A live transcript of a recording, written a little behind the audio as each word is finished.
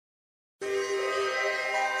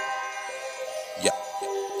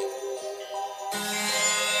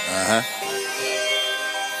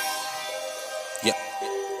Yep.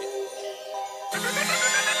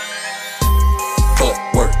 Fuck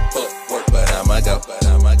work, but I'ma go.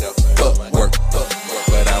 Fuck work,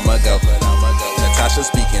 but I'ma go. Natasha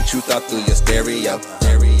speaking truth out through your stereo.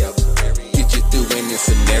 Get you through any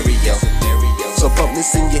scenario. So pump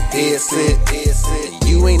this in your headset. And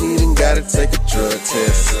you ain't even gotta take a drug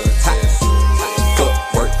test.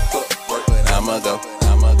 Fuck work, but I'ma go.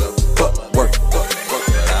 Fuck work, but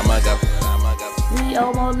I'ma go. We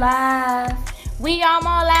almost live. We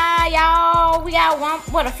almost live, y'all. We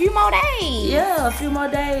got a few more days. Yeah, a few more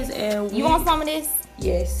days. And you want some of this?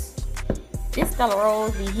 Yes. This Stella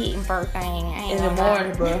Rose be hitting first thing. In the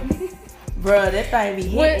morning, bro. Bro, that thing be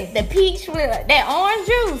hitting. With the peach with that orange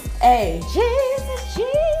juice. Hey.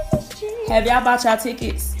 Jesus. Have y'all bought y'all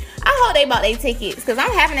tickets? I hope they bought their tickets, because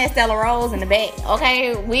I'm having that Stella Rose in the back,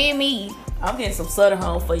 okay, with me. I'm getting some Sutter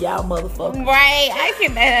Home for y'all motherfuckers. Right, I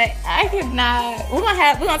cannot. We're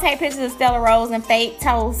gonna take pictures of Stella Rose and fake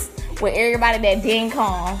toast with everybody that didn't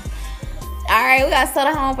come. Alright, we got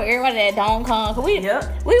Sutter Home for everybody that don't come. We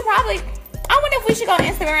probably, I wonder if we should go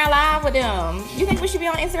Instagram Live with them. You think we should be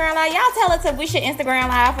on Instagram Live? Y'all tell us if we should Instagram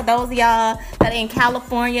Live for those of y'all that are in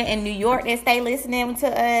California and New York that stay listening to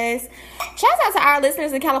us. Shout out to our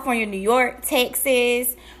listeners in California, New York,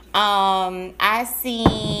 Texas. I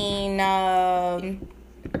seen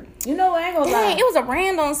you know what, I ain't gonna lie. it was a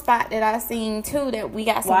random spot that I seen too that we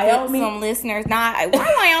got some listeners. Why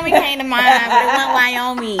Wyoming came to mind, but it wasn't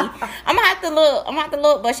Wyoming. I'm gonna have to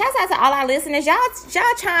look. But shout out to all our listeners. Y'all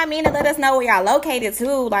chime in and let us know where y'all located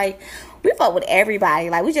too. Like, we fuck with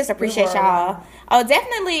everybody. Like, we just appreciate y'all. Oh,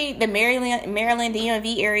 definitely the Maryland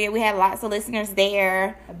DMV area. We have lots of listeners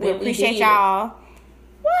there. We appreciate y'all.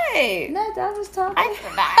 What? Nothing, I'm just talking.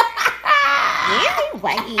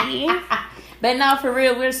 Anyway. But no, for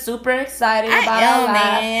real, we're super excited about our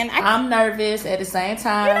live. I'm nervous at the same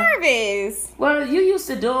time. You're nervous. Well, you used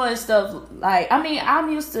to doing stuff like, I'm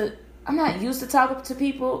not used to talking to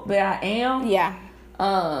people, but I am. Yeah.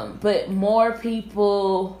 But more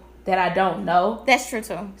people that I don't know. That's true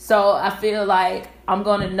too. So I feel like I'm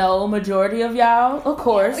gonna know majority of y'all, of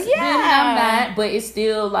course. Yeah. Then I'm not, but it's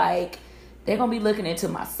still like, they're going to be looking into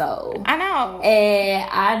my soul. I know. And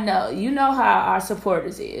I know. You know how our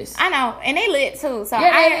supporters is. I know. And they lit, too. So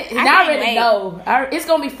yeah, I already know. It's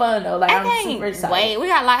going to be fun, though. Like, I'm super excited. Wait, we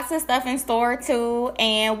got lots of stuff in store, too.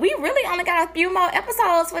 And we really only got a few more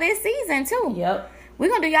episodes for this season, too. Yep. We're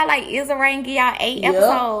going to do y'all like Issa Rae and give y'all 8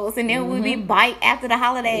 episodes. And then we'll be bite after the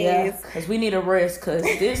holidays. Yeah, because we need a rest. Because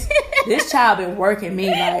this child been working me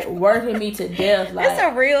to death. Like, it's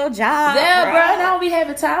a real job. Yeah, bro. I don't be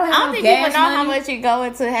having time. I don't think people know how much you go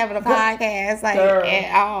into having a podcast, like,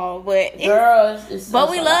 at all. But we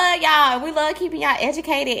love y'all. We love keeping y'all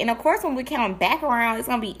educated. And of course, when we come back around, it's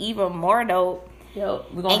going to be even more dope.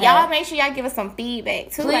 Y'all make sure y'all give us some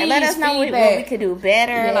feedback too. Like, let us know what we could do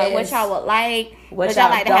better. Like, what y'all would like. What y'all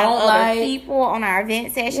like to have other people on our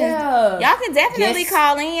event sessions. Yeah. Y'all can definitely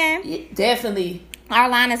call in. Yeah, definitely. Our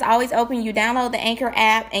line is always open. You download the Anchor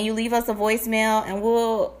app and you leave us a voicemail, and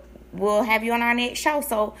we'll have you on our next show.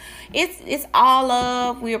 So it's all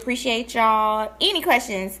love. We appreciate y'all. Any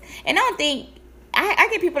questions? And I don't think I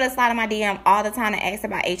get people that slide in my DM all the time to ask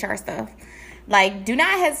about HR stuff. Like, do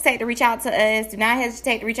not hesitate to reach out to us. Do not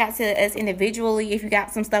hesitate to reach out to us individually if you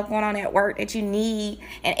got some stuff going on at work that you need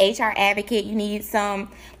an HR advocate. You need some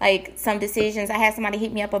decisions. I had somebody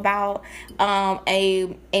hit me up about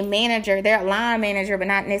a manager. They're a line manager, but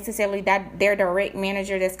not necessarily that their direct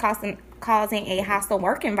manager that's causing a hostile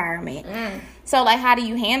work environment. So, like, how do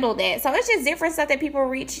you handle that? So, it's just different stuff that people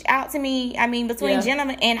reach out to me. I mean, between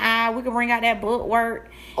Gentlemen and I, we can bring out that book work.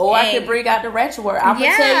 Or I can bring out the ratchet work. I'm going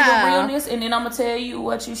to tell you the realness, and then I'm going to tell you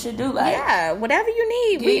what you should do. Like, whatever you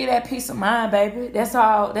need. Give you that peace of mind, baby. That's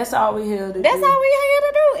all we here to do. That's all we here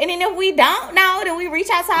to do. And then if we don't know, then we reach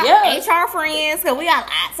out to our HR friends, because we got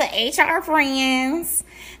lots of HR friends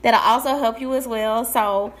that'll also help you as well.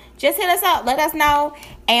 So just hit us up. Let us know.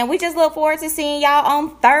 And we just look forward to seeing y'all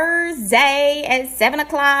on Thursday at 7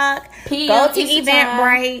 o'clock. Go to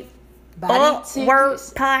Eventbrite. Work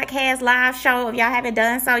Podcast live show. If y'all haven't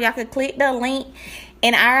done so, y'all can click the link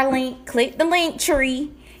in our link. Click the link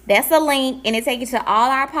tree. That's a link. And it take you to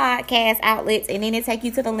all our podcast outlets. And then it take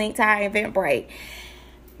you to the link to our Eventbrite.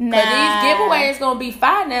 These giveaways gonna be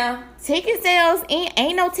fine now. Ticket sales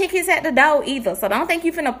ain't no tickets at the door either. So don't think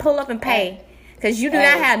you finna pull up and pay. Because you do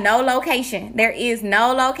not have no location. There is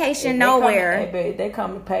no location nowhere. They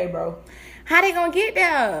come to pay, bro. How they gonna get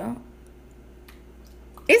there?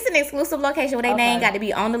 It's an exclusive location where their name got to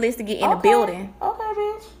be on the list to get in the building. Okay,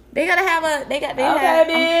 bitch. They gotta have a. They Okay, have,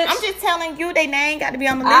 bitch. I'm just telling you, their name got to be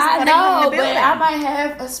on the list. I before they come know, in the but building. I might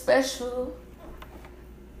have a special.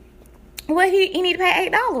 Well, he need to pay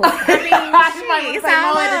 $8. I mean, He might want it's to pay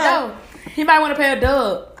all more at the up. door. He might want to pay a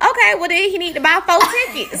dub. Okay, well then he need to buy 4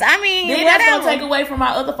 tickets. I mean, Then that's whatever. gonna take away from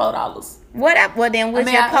my other $4. Whatever. Well then, we'll I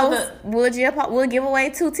mean, give away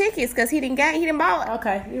 2 tickets because he didn't buy it.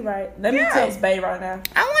 Okay, you're right. Let me Yeah. text Bae right now.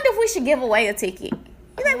 I wonder if we should give away a ticket.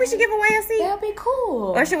 You think we should give away a seat, That'll be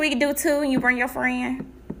cool. or should we do 2 and you bring your friend?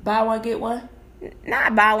 Buy one get one.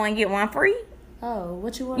 Not buy one get one free. Oh,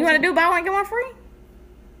 what you want? You want to do buy one get one free?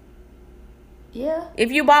 Yeah.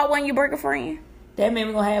 If you bought one, you bring a friend. That means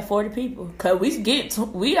we're gonna have 40 people. Cause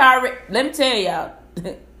we already. Let me tell y'all,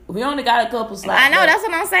 we only got a couple slots. I know, left. that's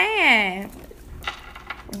what I'm saying.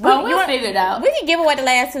 But we'll figure it out. We can give away the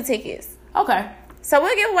last 2 tickets. Okay. So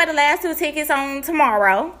we'll give away the last 2 tickets on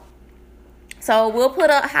tomorrow. So we'll put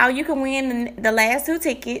up how you can win the last 2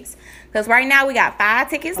 tickets. Because right now we got 5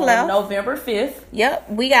 tickets left. November 5th.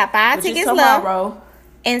 Yep, we got 5 Which is tickets left. tomorrow.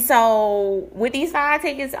 And so with these 5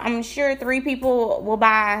 tickets, I'm sure 3 people will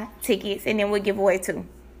buy tickets and then we'll give away 2.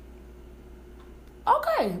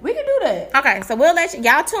 Okay, we can do that. Okay, so we'll let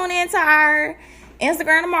y'all tune in to our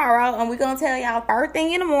Instagram tomorrow and we're going to tell y'all first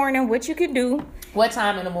thing in the morning what you can do. What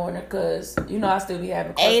time in the morning? Cause you know I still be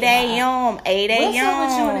having 8 a.m. 8 What's up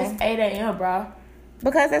with you when a.m. it's 8 a.m., bro?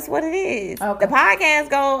 Because that's what it is. Okay. The podcast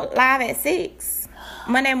go live at 6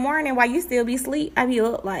 Monday morning while you still be asleep. I be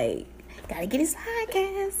up like, gotta get his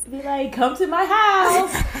podcast. Be like, come to my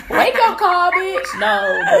house. Wake up call, bitch.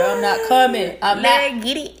 No, bro, I'm not coming. I'm Let's not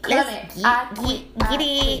get it. coming. Get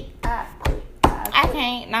it. I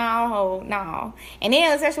can't. No. And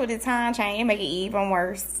then especially with the time change, it make it even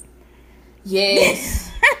worse.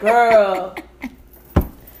 Yes, girl.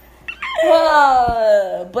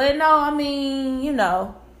 But no, I mean, you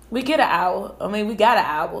know, we get an hour. I mean, we got an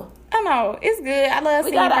hour. I know. It's good. I love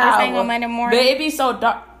We seeing you got an first thing hour. on Monday But morning. it be so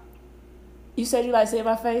dark. You said you like seeing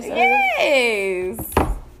my face? earlier? Yes.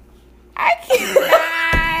 I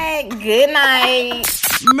cannot. Good night.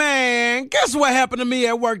 Man, guess what happened to me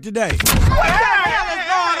at work today? What the hell is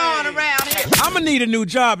going on around here? I'm gonna need a new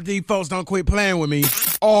job if these folks don't quit playing with me.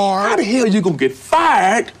 Or How the hell you gonna get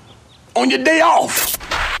fired on your day off?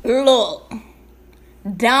 Look,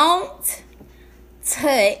 don't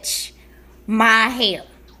touch my hair.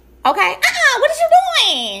 Okay? What is you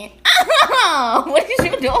doing? What is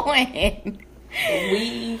you doing?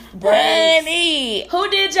 Weave, braids. Honey. Who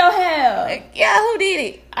did your hair? Yeah, who did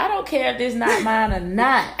it? I don't care if this not mine or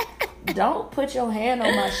not. Don't put your hand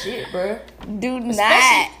on my shit, bro. Do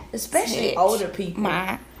not. Especially touch older people.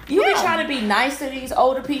 my You be hair. trying to be nice to these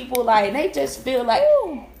older people, like they just feel like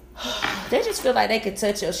Ooh. they can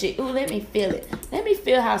touch your shit. Ooh, let me feel it. Let me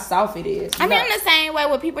feel how soft it is. I mean, Like, I'm the same way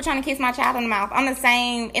with people trying to kiss my child in the mouth. I'm the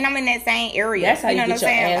same, and I'm in that same area. That's how you know get what your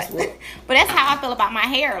I'm saying? ass whooped. But that's how I feel about my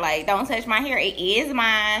hair. Like, don't touch my hair. It is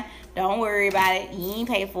mine. Don't worry about it. You ain't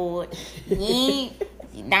pay for it. You ain't.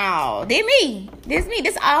 No, this me.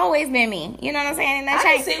 This always been me. You know what I'm saying? And that I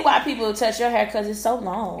can change. see why people touch your hair because it's so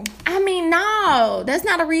long. I mean, no, that's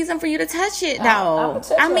not a reason for you to touch it, though. I'ma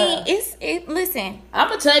touch I mean, her. it. Listen,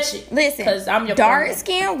 I'ma touch it. listen. Because I'm your dark friend.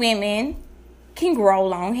 skinned women can grow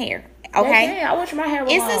long hair. Okay. Yeah, I want my hair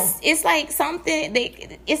long. It's like something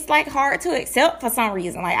that it's like hard to accept for some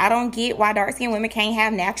reason. Like, I don't get why dark skinned women can't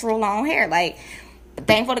have natural long hair. Like,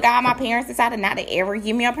 thankful to God, my parents decided not to ever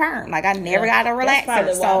give me a perm. Like, I never got a relaxer. That's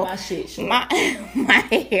probably So why my shit short. my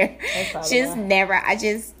hair probably just why. never. I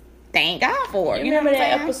just thank God for it. You know remember what I'm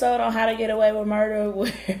that saying? episode on How to Get Away with Murder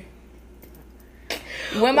where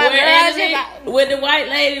When my girl when the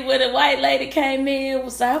white lady came in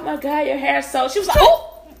was like, oh my God, your hair's so, she was like, oh.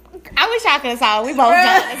 I wish I could have saw it. We both done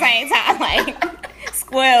at the same time. Like,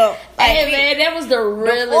 squirrel. Like, Hey man, that was the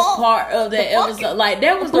realest fuck? part of that episode. Like,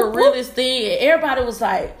 that was the realest thing. Everybody was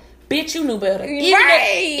like, bitch, you knew better.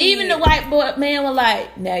 Even the white boy man was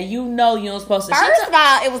like, now you know you don't supposed to. First of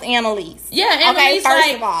all, it was Annalise. Yeah, Okay, Annalise, first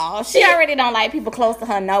like, of all, she shit. already don't like people close to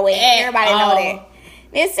her. No way. At Everybody know all. that.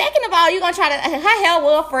 Then second of all, you gonna try to. Her hair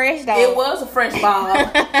was fresh though. It was a fresh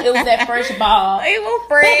bob. It was that fresh bob. It was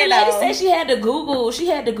But fresh the lady though. said she had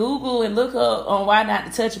to Google and look up on why not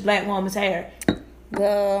to touch a black woman's hair.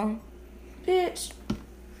 Girl, Bitch.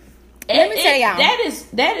 Let me tell y'all.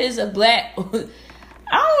 That is a black. I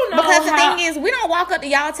don't know because the how, thing is, we don't walk up to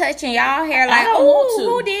y'all touching y'all hair I like, don't ooh, want to.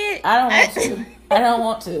 who did? I don't want to. I don't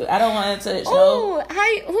want to. I don't want to touch. No. Ooh,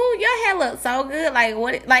 who? Your hair looks so good. Like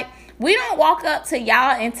what? Like we don't walk up to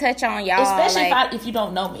y'all and touch on y'all. Especially like, if you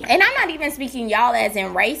don't know me. and I'm not even speaking y'all as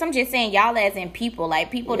in race. I'm just saying y'all as in people. Like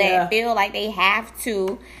people Yeah. that feel like they have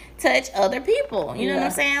to touch other people. You know what Yeah.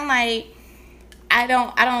 I'm saying? Like I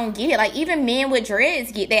don't get it. Like, even men with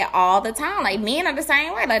dreads get that all the time. Like, men are the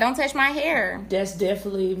same way. Like, don't touch my hair. That's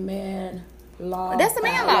definitely man law. That's a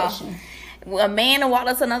man law. A man will walk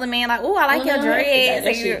up to another man like, "Ooh, I like your dreads."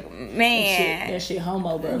 That shit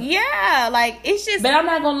homo, bro. Yeah, like, it's just. But I'm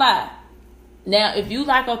not gonna lie. Now, if you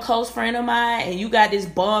like a close friend of mine and you got this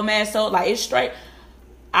bum ass soul, like, it's straight,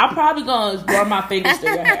 I'm probably gonna run my fingers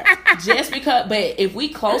through your hair. Just because, but if we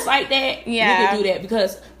close like that, we can do that.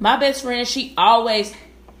 Because my best friend always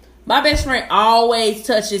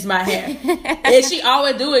touches my hair. And she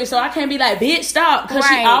always do it. So I can't be like, bitch, stop. Because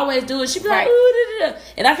she always do it. She be like, ooh, da, da, da.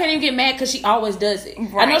 And I can't even get mad because she always does it.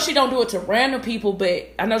 I know she don't do it to random people,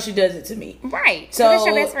 but I know she does it to me. Right. So that's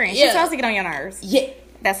your best friend. She's supposed to get on your nerves. Yeah.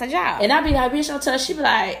 That's her job. And I be like, bitch, don't touch. She be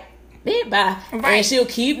like, bitch, bye. And she'll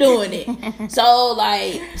keep doing it. So,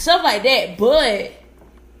 like, stuff like that. But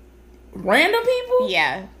random people?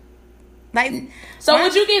 Yeah. Like, so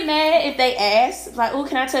would you get mad if they ask, like, "Oh,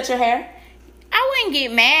 can I touch your hair?" I wouldn't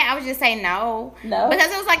get mad. I would just say no. No?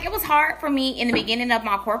 Because it was hard for me in the beginning of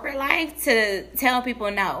my corporate life to tell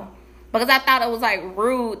people no. Because I thought it was, like,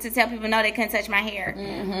 rude to tell people no, they couldn't touch my hair.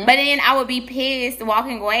 Mm-hmm. But then I would be pissed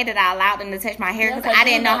walking away that I allowed them to touch my hair because I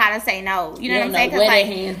didn't know how to say no. You know what I'm saying? Where their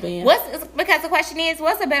hands been. Because the question is,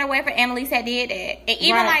 what's a better way for Annalise that did that? And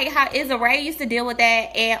even like how Issa Rae used to deal with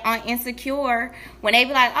that on Insecure when they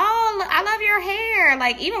be like, "Oh, I love your hair."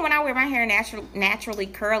 Like, even when I wear my hair naturally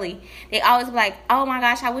curly, they always be like, "Oh my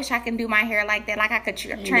gosh, I wish I could do my hair like that. Like I could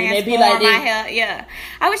transform my hair." Yeah,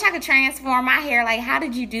 I wish I could transform my hair. Like, how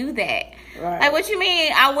did you do that? Right. Like, what you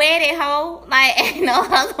mean? I wet it, ho? Like, ain't no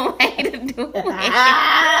other way to do it.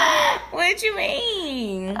 What you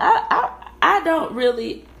mean? I don't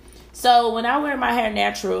really. So when I wear my hair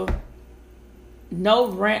natural,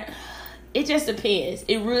 it just depends.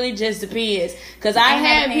 It really just depends. Because I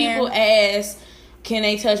had people ask, can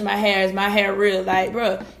they touch my hair? Is my hair real? Like,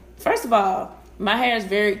 bro, first of all, my hair is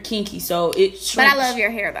very kinky, so it shrinks. But I love your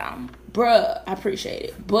hair, though. Bruh, I appreciate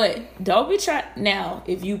it. But don't be trying. Now,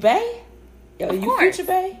 if you bae, you future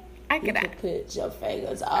bae, I could put your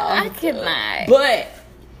fingers all I could not. But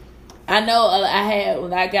I know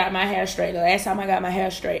when I got my hair straightened, the last time I got my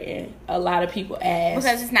hair straightened, a lot of people asked.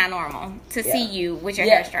 Because it's not normal to see you with your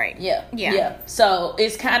hair straight. Yeah. So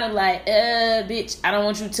it's kind of like, bitch, I don't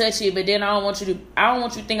want you to touch it, but then I don't want you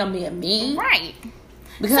to think I'm being mean. Right.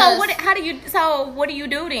 Because what do you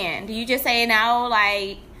do then? Do you just say no,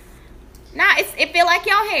 like, nah, it feel like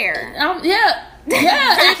your hair. Yeah,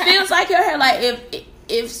 it feels like your hair. Like,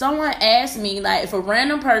 if someone asks me, like, if a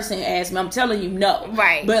random person asks me, I'm telling you no.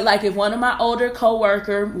 Right. But, like, if one of my older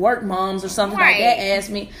work moms or something like that asks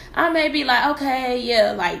me, I may be like, okay,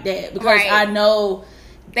 yeah, like that. Because I know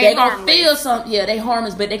they gonna feel they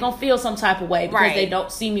harmless, but they gonna feel some type of way because they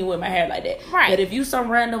don't see me with my hair like that. Right. But if you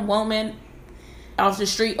some random woman off the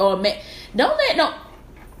street or man, don't let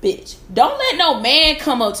no man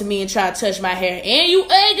come up to me and try to touch my hair. And you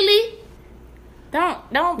ugly.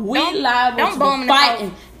 Don't bow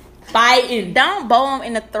him fighting. Don't bow him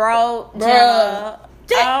in the throat, bro. Oh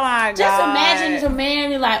my god! Just imagine if a man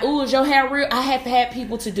be like, "Ooh, is your hair real?" I have had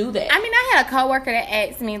people to do that. I mean, I had a coworker that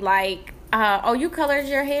asked me like, "Oh, you colored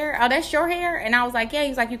your hair? Oh, that's your hair?" And I was like, "Yeah." He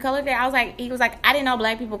was like, "You colored it?" He was like, "I didn't know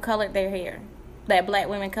black people colored their hair. That black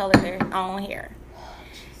women colored their own hair."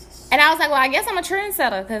 And I was like, "Well, I guess I'm a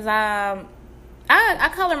trendsetter because I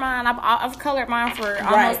color mine. I've colored mine for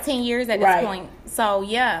almost 10 years at this point. So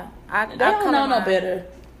yeah, I don't know no better.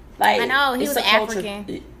 Like, I know he was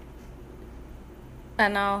African. I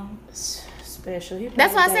know. Special.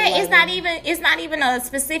 That's why I said it's not even a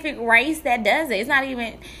specific race that does it. It's not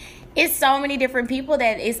even. It's so many different people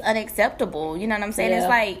that it's unacceptable. You know what I'm saying? Yeah. It's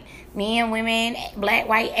like men, women, black,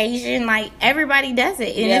 white, Asian. Like, everybody does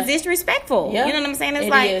it, and it's disrespectful. Yeah. You know what I'm saying?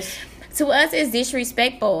 It's to us, it's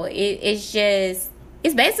disrespectful.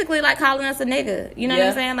 It's basically like calling us a nigga. You know what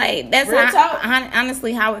I'm saying? Like, that's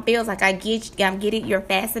honestly how it feels. Like, I get it. You're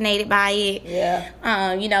fascinated by it. Yeah.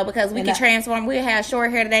 Because we can transform. We have short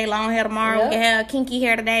hair today, long hair tomorrow. Yeah. We can have kinky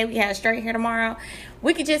hair today. We can have straight hair tomorrow.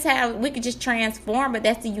 We could just transform. But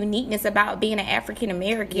that's the uniqueness about being an African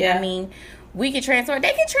American. Yeah. I mean, we can transform.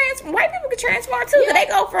 They can transform. White people can transform too. Yeah. They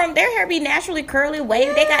go from their hair be naturally curly wave.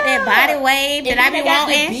 Yeah. They got that body wave that I be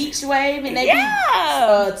wanting. The beach wave, and they be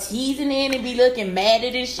teasing in and be looking mad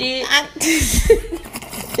at this shit.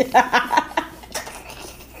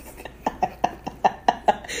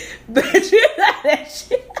 But you know that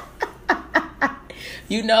shit.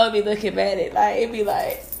 You know, it be looking mad at it be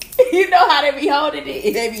like, you know how they be holding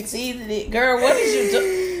it. They be teasing it, girl. What is you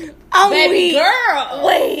doing? Baby girl.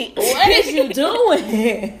 Wait. What is you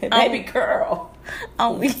doing? Baby girl.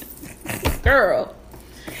 Girl.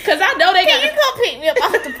 Because I know they got... Can you Don't pick me up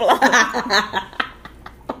off the floor.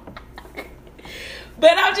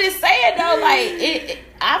 But I'm just saying though, like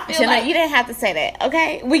I feel Jenna, like you didn't have to say that.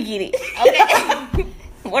 Okay, we get it. Okay.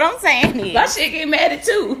 What I'm saying is, my shit get mad at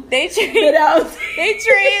too. they They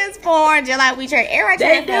transform just like we trans. Everybody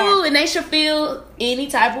They transform. do, and they should feel any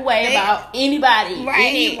type of way about anybody. Right.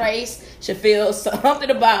 Any race should feel something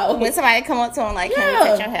about. When somebody come up to them like, "Can we Yeah.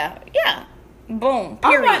 touch your hair?" Yeah. Boom.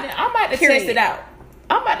 Period. I'm about to Period. test it out.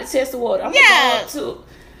 I'm about to test the water. I'm Yeah. going to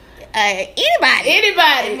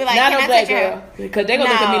Anybody. Be like, not "Can no I black touch your girl, hair?" because they're gonna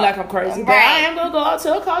look at me No. like I'm crazy. But Right. I am gonna go out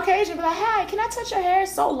to a Caucasian and be like, "Hi, can I touch your hair?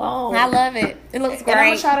 It's so long." I love it. It looks And I'm gonna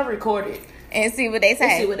great. try to record it And see what they and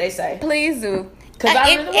say. see what they say. Please do. 'Cause I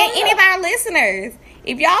really and wanna any of know. our listeners,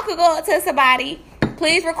 if y'all could go up to somebody,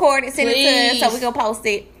 please record it, send it to us so Please. we can post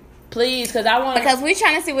it. Please, because I want. Because we're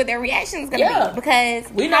trying to see what their reaction is going to Yeah. be. Because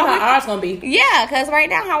we know how ours gonna be. Yeah, because right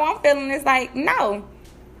now how I'm feeling is like, no.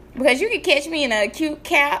 Because you can catch me in a cute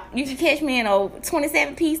cap. You can catch me in a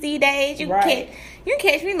 27 PC days. You Right. can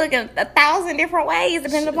catch me looking 1,000 different ways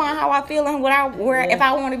depending upon how I feel and if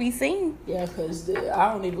I want to be seen. Yeah, because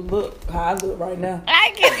I don't even look how I look right now.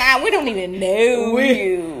 I cannot. We don't even know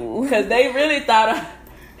you. Because they really thought.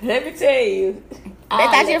 Let me tell you. They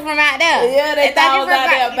thought you were from out there. Yeah, they thought I was out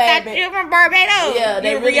there, Thought baby. you were from Barbados. Yeah,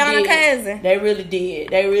 they you really Rihanna did. cousin. They really did.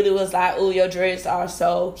 They really was like, "Ooh, your dreads are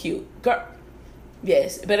so cute, girl."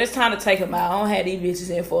 Yes, but it's time to take them out. I don't have these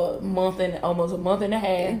bitches in for almost a month and a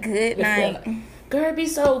half. Good night. Girl, it be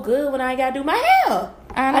so good when I ain't gotta do my hair.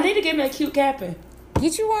 I need to get me a cute capping.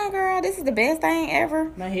 Get you one, girl. This is the best thing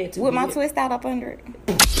ever. My hair too With my big. twist out up under it.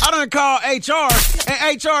 I done called HR,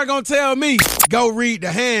 and HR gonna tell me, go read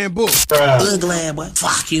the handbook. Ugh, lad, boy.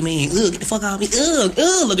 Fuck you, mean. Ugh, get the fuck out of me. Ugh,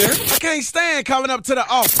 girl. I can't stand calling up to the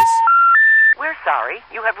office. We're sorry.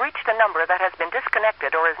 You have reached a number that has been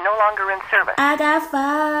disconnected or is no longer in service. I got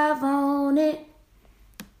 5 on it.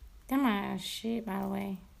 That my shit, by the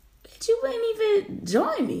way. Bitch, you wouldn't even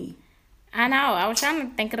join me. I know. I was trying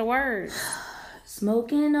to think of the words.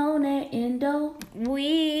 Smoking on that endo.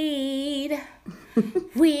 Weed.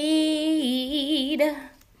 Weed.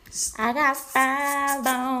 I got 5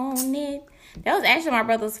 on it. That was actually my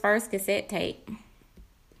brother's first cassette tape.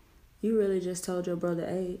 You really just told your brother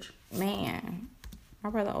age. Man, my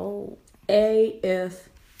brother old. AF.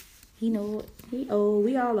 He knew it. He old.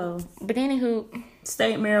 We all old. But anywho,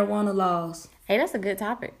 State marijuana laws. hey, that's a good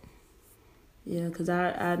topic. Yeah, because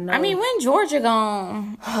I know. I mean, when Georgia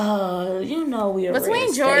gone, you know we are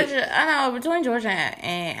between Georgia, I know between Georgia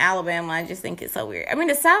and Alabama, I just think it's so weird. I mean,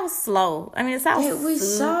 the South's slow. I mean, the South's We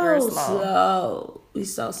super so slow. slow. We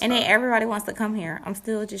so slow. And then everybody wants to come here. I'm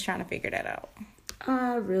still just trying to figure that out.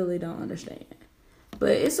 I really don't understand.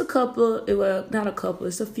 But it's a couple. Well, not a couple.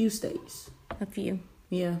 It's a few states. A few.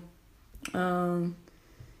 Yeah.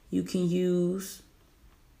 You can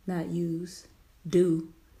do.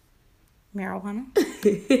 Marijuana.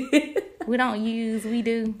 We don't use, we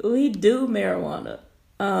do. We do marijuana.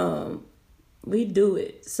 We do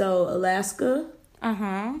it. So Alaska,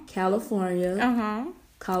 California,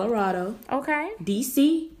 Colorado, Okay.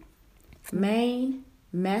 DC, Maine,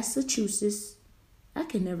 Massachusetts. I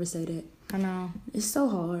can never say that. I know. It's so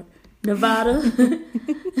hard. Nevada,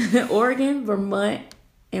 Oregon, Vermont,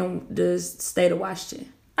 and the state of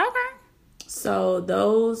Washington. Okay. So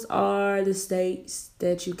those are the states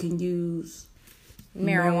that you can use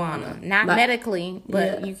Marijuana. Not Like- medically,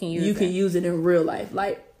 but Yeah, you can use You it. can use it in real life,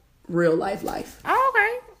 like real life. Oh,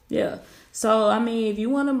 okay. Yeah. So I mean, if you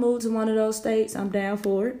want to move to one of those states, I'm down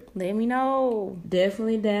for it. Let me know.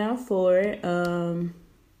 Definitely down for it.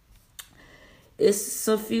 It's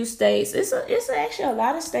a few states. It's actually a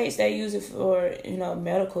lot of states that use it for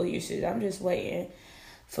medical usage. I'm just waiting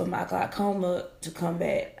for my glaucoma to come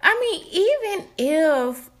back. I mean, even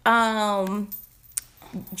if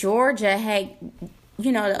Georgia had,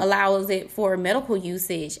 allows it for medical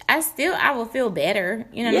usage, I would feel better.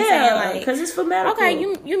 You know what I'm saying? Like, because it's for medical. okay,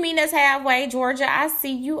 you mean us halfway, Georgia? I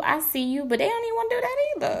see you, but they don't even want to do that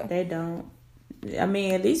either. They don't. I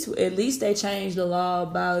mean, at least they changed the law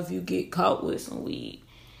about if you get caught with some weed,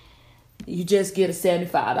 you just get a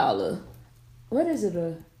 $75. What is it,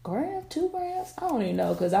 a gram, 2 grams? I don't even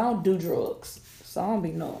know because I don't do drugs, so I don't be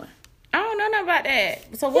knowing. I don't know nothing about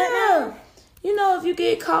that. So what now? If you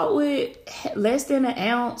get caught with less than an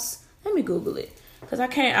ounce, let me Google it because I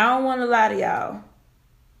don't want to lie to y'all.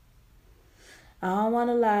 I don't want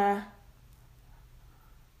to lie.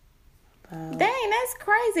 Dang, that's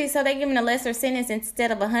crazy. So they giving a lesser sentence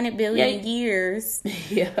instead of 100 billion years.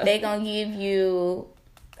 Yeah, They gonna give you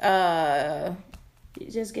you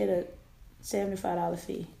just get a $75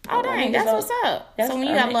 fee. Oh, dang, that's what's up. So when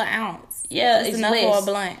you got a little ounce, yeah, it's enough for a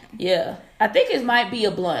blunt. Yeah, I think it might be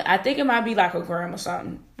a blunt. I think it might be like a gram or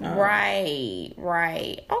something. Right.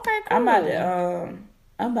 Okay, cool.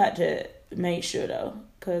 I'm about to make sure though,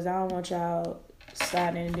 cause I don't want y'all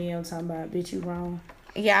sliding in the DM talking about, bitch, you wrong.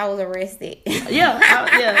 Yeah, I was arrested.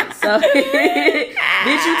 Yeah. So,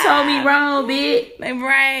 bitch, you told me wrong, bitch.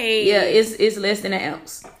 Right. Yeah, it's less than an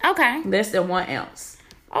ounce. Okay. Less than 1 ounce.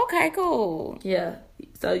 Okay, cool. Yeah.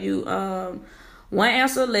 So you 1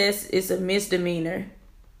 ounce or less is a misdemeanor.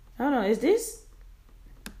 I don't know. Is this?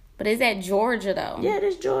 But is that Georgia though? Yeah,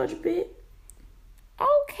 this Georgia, bitch.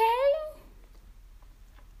 Okay.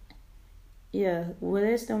 Yeah, well,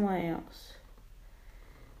 less than 1 ounce.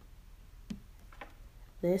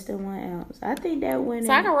 Less than 1 ounce. I think that went.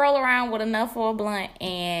 So I can roll around with enough for a blunt,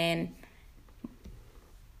 and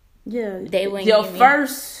yeah, they wouldn't your give me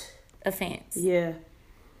first offense. Yeah.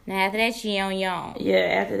 Now after that, you on your own. Yeah,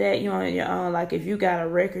 after that, you on your own. Like if you got a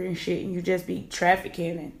record and shit, and you just be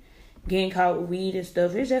trafficking and getting caught with weed and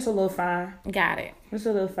stuff, it's just a little fine. Got it. It's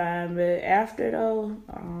a little fine, but after though,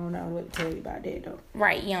 I don't know what to tell you about that though.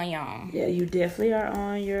 Right, you on your own. Yeah, you definitely are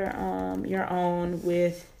on your own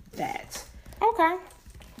with that. Okay.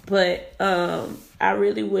 But I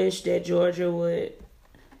really wish that Georgia would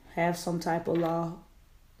have some type of law.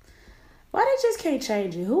 Why they just can't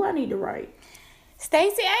change it? Who I need to write?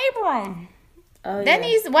 Stacey Abrams. Oh, that yeah.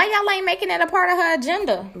 needs. Why y'all ain't making that a part of her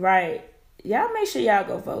agenda? Right. Y'all make sure y'all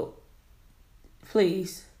go vote.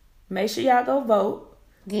 Please. Make sure y'all go vote.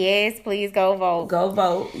 Yes, please go vote. Go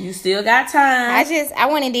vote. You still got time. I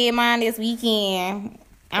went and did mine this weekend.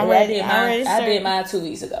 I did mine 2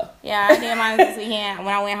 weeks ago. Yeah, I did mine this weekend.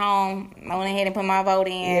 When I went home, I went ahead and put my vote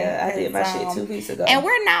in. Yeah, I did my shit 2 weeks ago. And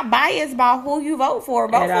we're not biased by who you vote for.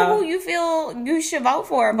 Vote for who you feel you should vote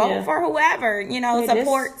for. Vote for whoever,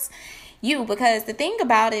 supports you. Because the thing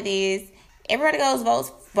about it is, everybody goes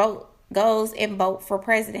and vote for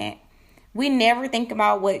president. We never think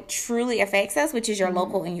about what truly affects us, which is your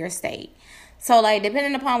local and your state. So, like,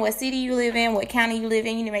 depending upon what city you live in, what county you live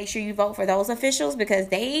in, you need to make sure you vote for those officials because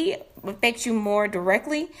they affect you more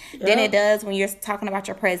directly than it does when you're talking about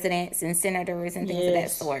your presidents and senators and things of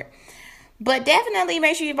that sort. But definitely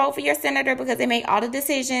make sure you vote for your senator because they make all the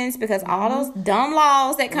decisions because all those dumb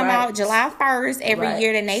laws that come out July 1st every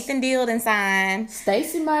year that Nathan Dillon signed.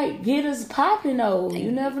 Stacey might get us popping though.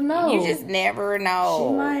 You never know. You just never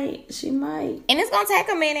know. She might. And it's going to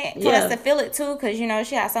take a minute for us to feel it too because,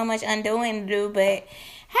 she got so much undoing to do. But,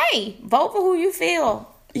 hey, vote for who you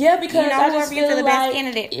feel. Yeah, because I just feel the like, best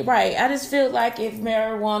candidate. Right. I just feel like if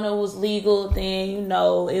marijuana was legal, then,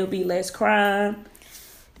 it would be less crime.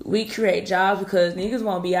 We create jobs because niggas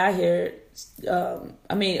won't be out here.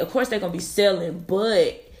 Of course they're going to be selling,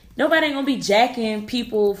 but nobody ain't going to be jacking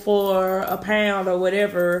people for a pound or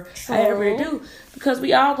whatever, however it do. Because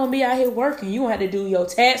we all going to be out here working. You have to do your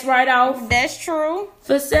tax write-off. That's true.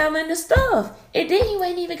 For selling the stuff. And then you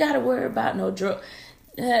ain't even got to worry about no drug.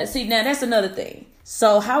 See, now that's another thing.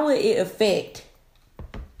 So how would it affect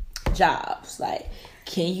jobs? Like,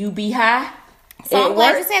 can you be high? So I'm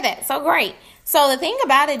glad you said that. So great. So the thing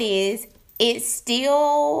about it is, it's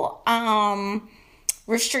still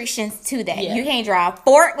restrictions to that. Yeah. You can't drive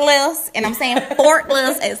forklifts, and I'm saying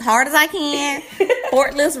forklifts as hard as I can.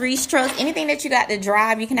 Forklifts, reach trucks, anything that you got to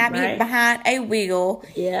drive. You cannot be behind a wheel,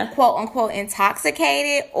 quote unquote,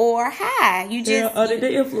 intoxicated or high. You just under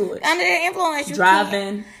the influence. Under the influence, you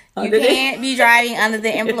driving. You can't be driving under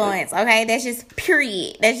the influence. Okay, that's just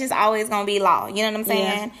period. That's just always gonna be law. You know what I'm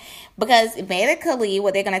saying? Yeah. Because medically,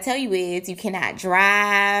 what they're going to tell you is you cannot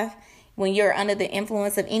drive. When you're under the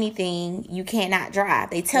influence of anything, you cannot drive.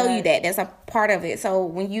 They tell you that. That's a part of it. So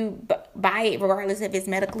when you buy it, regardless if it's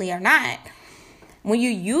medically or not, when you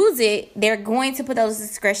use it, they're going to put those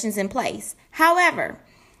discretions in place. However,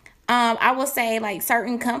 I will say like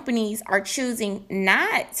certain companies are choosing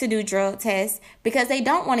not to do drug tests because they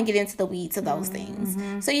don't want to get into the weeds of those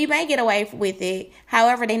things. So you may get away with it.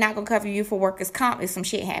 However, they're not going to cover you for workers' comp if some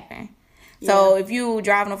shit happen. So if you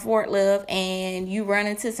driving a forklift and you run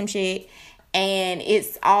into some shit and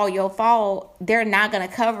it's all your fault, they're not going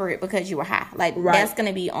to cover it because you were high. Like that's going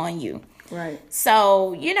to be on you. Right.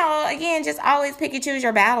 So, again, just always pick and choose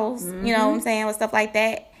your battles. You know what I'm saying? With stuff like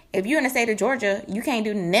that. If you're in the state of Georgia, you can't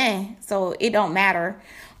do nothing, so it don't matter.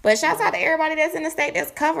 But shouts out to everybody that's in the state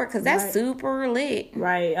that's covered, because that's super lit.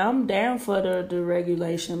 Right. I'm down for the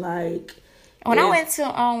regulation. Like, when I went to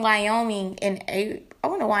Wyoming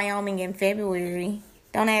in February.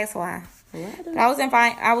 Don't ask why. But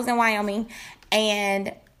I was in Wyoming,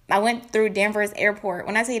 and I went through Denver's airport.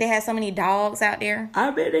 When I tell you they had so many dogs out there, I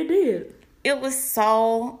bet they did. It was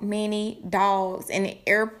so many dogs in the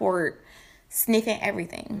airport sniffing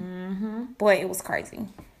everything. Boy, it was crazy.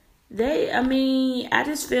 I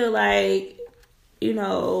just feel like,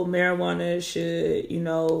 marijuana should,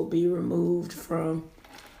 be removed from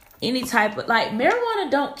any type of, marijuana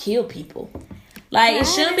don't kill people. It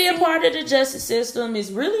shouldn't be a part of the justice system.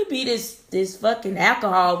 It's really be this fucking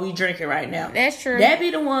alcohol we drinking right now. That's true. That be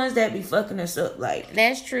the ones that be fucking us up.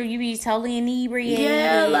 That's true. You be totally inebriated.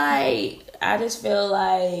 Yeah, I just feel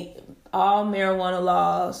like all marijuana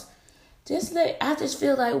laws, I just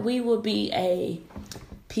feel like we would be a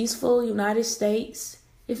peaceful United States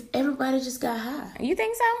if everybody just got high. You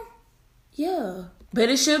think so? Yeah. But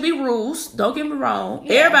it should be rules. Don't get me wrong.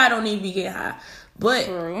 Yeah. Everybody don't need to be getting high. But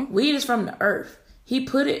true. Weed is from the earth. He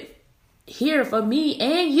put it here for me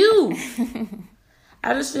and you.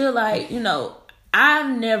 I just feel like,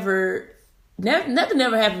 I've nothing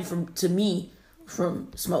ever happened to me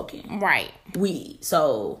from smoking weed.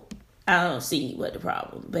 So I don't see what the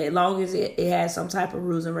problem. But as long as it has some type of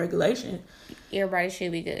rules and regulation, everybody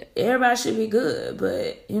should be good. Everybody should be good.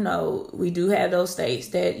 But, we do have those states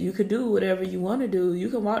that you could do whatever you want to do. You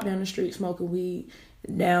can walk down the street smoking weed.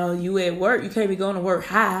 Now, you at work, you can't be going to work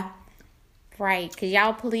high. Right, because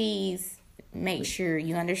y'all please make sure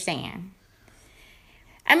you understand.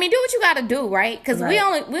 I mean, do what you got to do, right? Because we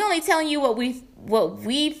only telling you what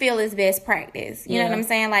we feel is best practice. You know what I'm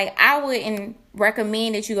saying? I wouldn't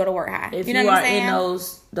recommend that you go to work high. If you know you what are I'm saying? in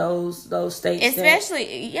those states,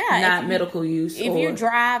 especially not medical use. If you're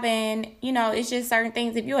driving, it's just certain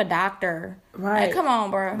things. If you're a doctor, right? Come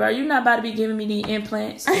on, bro. Bro, you're not about to be giving me the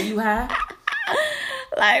implants. Are you high?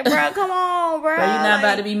 Bro, come on, bro. Bro, you're not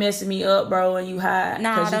about to be messing me up, bro, when you high.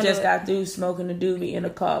 Nah, because you just got through smoking the doobie in the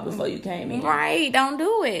car before you came in. Right, don't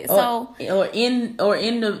do it. Or in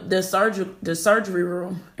the surgery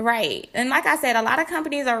room. Right. And like I said, a lot of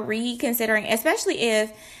companies are reconsidering, especially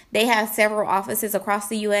if they have several offices across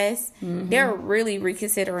the U.S. They're really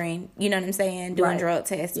reconsidering, you know what I'm saying, doing drug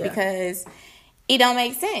tests because it don't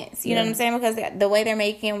make sense. You know what I'm saying? Because the way they're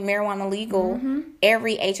making marijuana legal,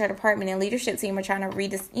 every HR department and leadership team are trying to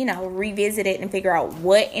revisit it and figure out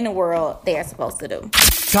what in the world they're supposed to do.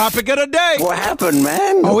 Topic of the day. What happened,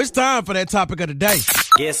 man? Oh, it's time for that topic of the day.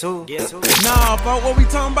 Guess who? Nah, folks, what we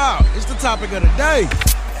talking about? It's the topic of the day.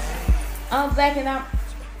 I'm backing up.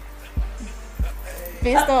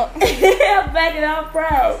 Fist up. I'm backing up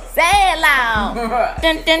proud. Say it loud.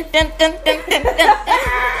 Dun, dun, dun, dun, dun, dun,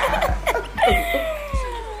 dun.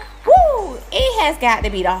 Woo! It has got to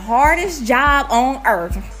be the hardest job on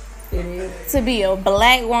earth. It is. To be a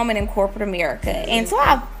black woman in corporate America. And to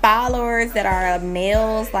our followers that are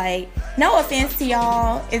males, no offense to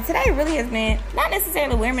y'all. And today really has been not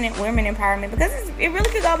necessarily women empowerment because it really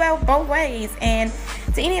could go about both ways. And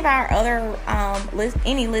to any of our other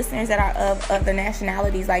any listeners that are of other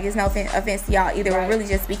nationalities, it's no offense to y'all either. We're really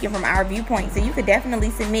just speaking from our viewpoint. So you could definitely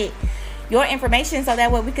submit your information so that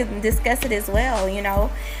way we can discuss it as well,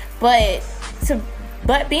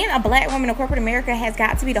 But being a black woman in corporate America has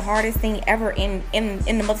got to be the hardest thing ever in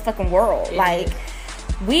the motherfucking world.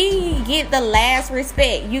 We get the last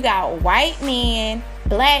respect. You got white men,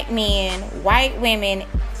 black men, white women,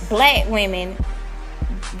 black women.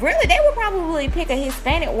 Really, they would probably pick a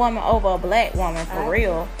Hispanic woman over a black woman for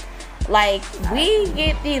real. We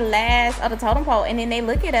get the last of the totem pole, and then they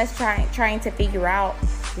look at us trying to figure out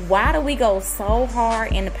why do we go so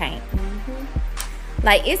hard in the paint.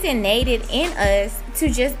 It's innate in us to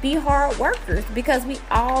just be hard workers because we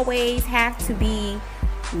always have to be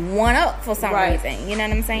one up for some reason. You know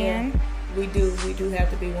what I'm saying? Yeah, we do have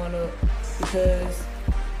to be one up because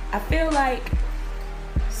I feel like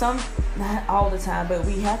not all the time, but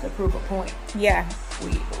we have to prove a point. Yeah.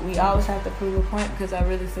 We always have to prove a point because I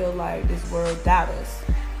really feel like this world doubt us.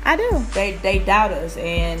 I do. They doubt us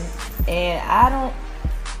and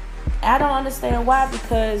I don't understand why,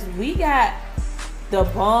 because we got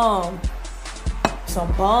some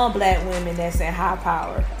bomb black women that's in high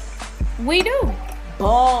power. We do.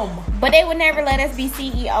 Bomb. But they would never let us be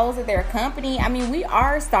CEOs of their company. I mean, we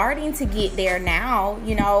are starting to get there now.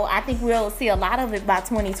 I think we'll see a lot of it by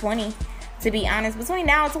 2020, to be honest. Between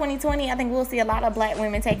now and 2020, I think we'll see a lot of black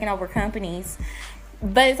women taking over companies.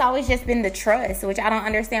 But it's always just been the trust, which I don't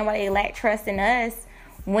understand why they lack trust in us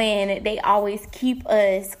when they always keep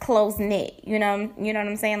us close-knit. You know what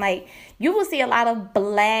I'm saying? You will see a lot of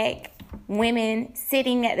black women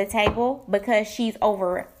sitting at the table because she's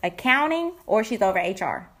over accounting or she's over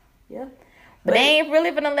HR. Yeah. But they ain't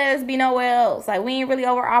really gonna let us be nowhere else. We ain't really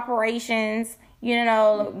over operations. We're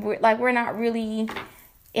not really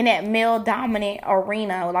in that male dominant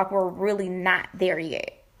arena. We're really not there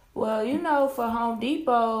yet. Well, you know, for Home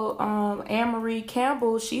Depot, Anne-Marie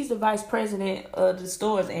Campbell, she's the vice president of the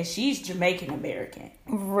stores, and she's Jamaican American.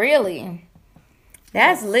 Really?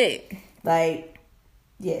 That's lit. Like,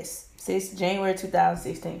 yes, since January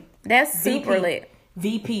 2016. That's super lit.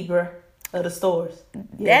 VP, bruh, of the stores.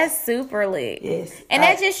 Yes. That's super lit. Yes. And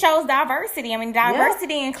that just shows diversity. I mean,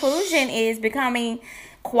 diversity and inclusion is becoming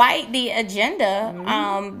quite the agenda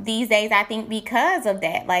these days, I think, because of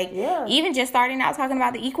that. Like, even just starting out talking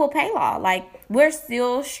about the equal pay law. Like, we're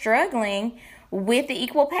still struggling with the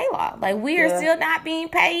equal pay law. Like, we are still not being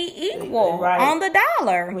paid equal on the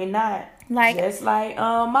dollar. We're not. Like, just like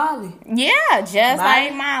Molly. Yeah,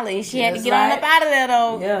 like Molly. She had to get on up out of there,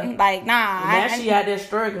 though. Yeah. Like, nah. Now she out there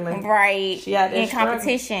struggling. Right. She out there in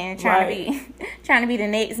competition, trying to be the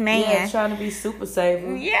next man. Yeah, trying to be super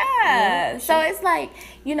saver. Yeah. So it's like,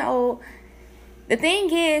 you know, the thing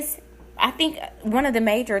is, I think one of the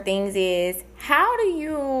major things is, how do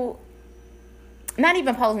you, not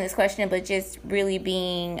even posing this question, but just really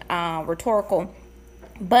being rhetorical,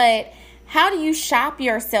 but how do you shop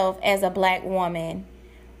yourself as a black woman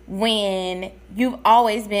when you've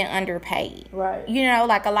always been underpaid? Right. You know,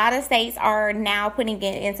 like a lot of states are now putting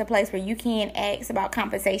it into place where you can't ask about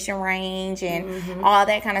compensation range and all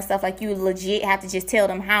that kind of stuff. Like, you legit have to just tell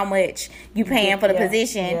them how much you paying for the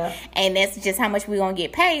position, and that's just how much we're going to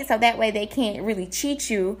get paid. So that way they can't really cheat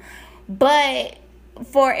you. But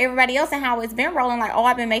for everybody else and how it's been rolling, like, oh,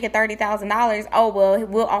 I've been making $30,000. Oh, well,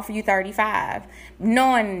 we'll offer you $35,000,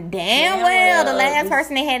 knowing damn well the last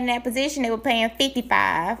person they had in that position, they were paying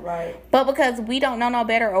 $55,000. Right. But because we don't know no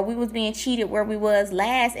better, or we was being cheated where we was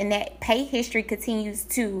last, and that pay history continues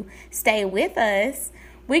to stay with us,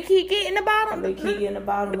 we keep getting the bottom. We keep getting the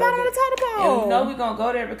bottom. The bottom of the totem pole. And we know we're gonna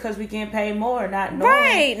go there because we getting paid more, not knowing.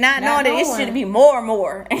 Right, not knowing that it should be more and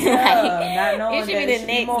more. Yeah, not knowing it should that be the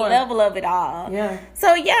next level of it all. Yeah.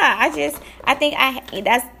 So yeah, I think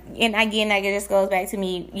that's, and again, that just goes back to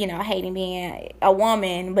me, you know, hating being a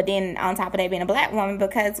woman, but then on top of that being a black woman,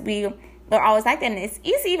 because we're always like that, and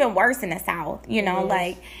it's even worse in the South. You know,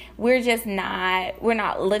 like, we're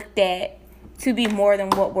not looked at to be more than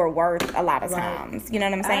what we're worth a lot of times. You know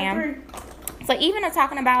what I'm saying? I agree. So even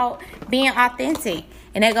talking about being authentic,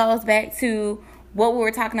 and that goes back to what we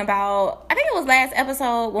were talking about, I think it was last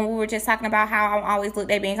episode when we were just talking about how I always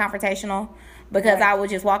looked at being confrontational, because I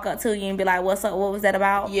would just walk up to you and be like, what's up? What was that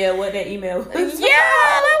about? Yeah, what that email was. Yeah, like,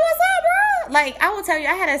 what's up, bro? Like, I will tell you,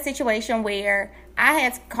 I had a situation where I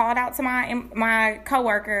had called out to my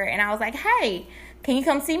coworker, and I was like, hey, can you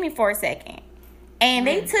come see me for a second? And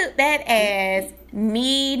they took that as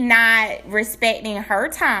me not respecting her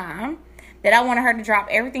time, that I wanted her to drop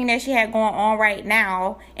everything that she had going on right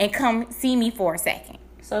now and come see me for a second.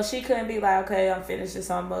 So she couldn't be like, okay, I'm finishing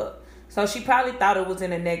something up. So she probably thought it was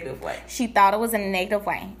in a negative way. She thought it was in a negative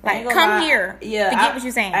way. Like, come here. Yeah. Forget what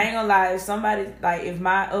you're saying. I ain't gonna lie. If somebody, like, if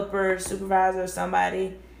my upper supervisor or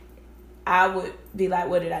somebody, I would be like,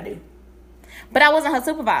 what did I do? But I wasn't her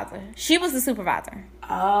supervisor. She was the supervisor.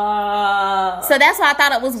 Oh. So that's why I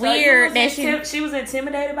thought it was weird that she was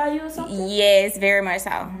intimidated by you or something? Yes, very much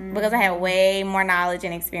so. Because I had way more knowledge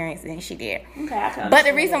and experience than she did. Okay, I can. But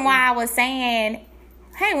the reason why I was saying,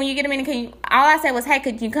 hey, when you get a minute, all I said was, hey,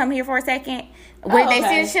 could you come here for a second? What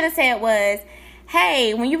they should have said was,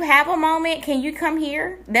 hey, when you have a moment, can you come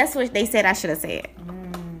here? That's what they said I should have said.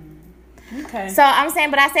 Okay. So I'm saying,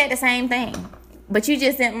 but I said the same thing. But you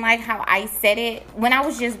just didn't like how I said it. When I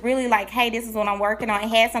was just really like, hey, this is what I'm working on. It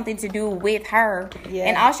had something to do with her. Yeah.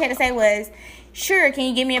 And all she had to say was, sure, can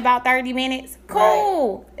you give me about 30 minutes?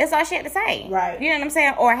 Cool. Right. That's all she had to say. Right. You know what I'm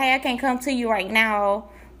saying? Or, hey, I can't come to you right now.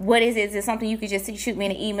 What is it? Is it something you could just shoot me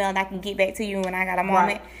an email and I can get back to you when I got a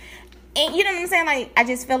moment? Right. And you know what I'm saying? Like, I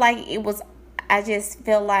just feel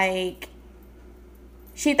like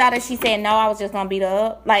she thought if she said no, I was just gonna beat her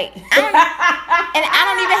up. Like, and I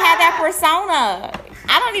don't even have that persona.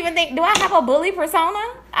 I don't even think. Do I have a bully persona?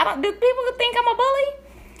 Do people think I'm a bully?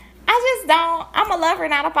 I just don't. I'm a lover,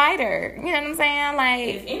 not a fighter. You know what I'm saying?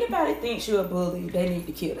 Like, if anybody thinks you're a bully, they need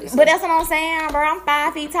to kill themselves. But that's what I'm saying, bro. I'm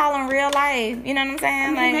 5 feet tall in real life. You know what I'm saying? I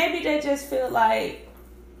mean, like, maybe they just feel like.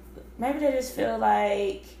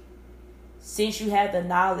 Since you have the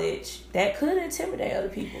knowledge, that could intimidate other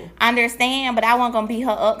people. I understand, but I wasn't going to beat her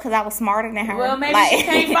up because I was smarter than her. Well, maybe she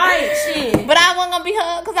can't fight, shit. But I wasn't going to beat her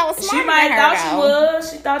up because I was smarter than her. She might thought she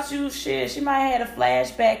was. She thought you, shit. She might have had a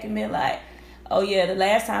flashback and been like, oh, yeah, the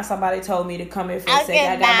last time somebody told me to come here for a second,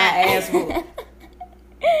 I got my ass whooped.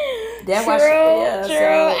 That's why true.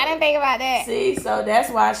 I didn't think about that. See, so that's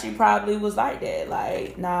why she probably was like that.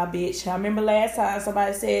 Like, nah, bitch. I remember last time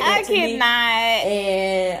somebody said that to me. I cannot.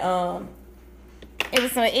 And, It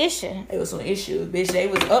was some issue. It was some issue, bitch. They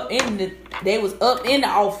was up in the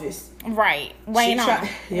office. Right. Waiting on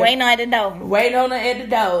at the door. Waiting on her at the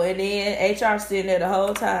door, and then HR sitting there the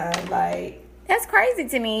whole time, like. That's crazy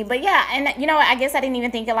to me, but yeah, and you know what? I guess I didn't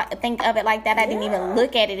even think of it like that. I didn't even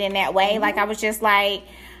look at it in that way. Like I was just like,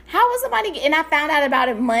 how was somebody? And I found out about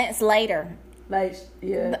it months later. Like,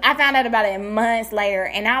 yeah, I found out about it months later,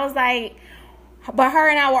 and I was like, but her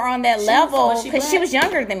and I were on that level because she was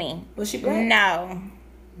younger than me. Was she black? No.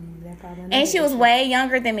 And she was way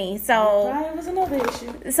younger than me, so that was another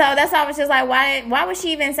issue. So that's why I was just like, why would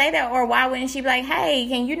she even say that, or why wouldn't she be like, hey,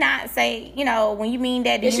 can you not say, you know, when you mean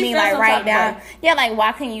that, do you mean like right now? Yeah, like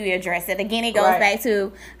why can you address it? Again, it goes back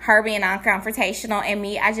to her being unconfrontational, and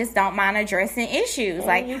me, I just don't mind addressing issues. And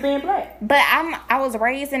like you being black, but I was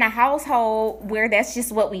raised in a household where that's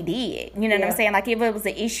just what we did. You know what I'm saying? Like if it was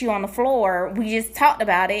an issue on the floor, we just talked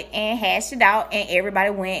about it and hashed it out, and everybody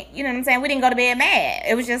went. You know what I'm saying? We didn't go to bed mad.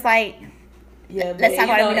 It was just like. Yeah, but let's talk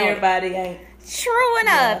about everybody ain't. True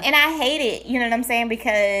enough. Yeah. And I hate it, you know what I'm saying?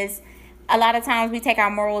 Because a lot of times we take our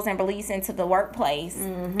morals and beliefs into the workplace,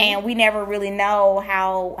 and we never really know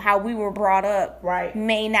how we were brought up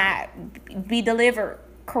may not be delivered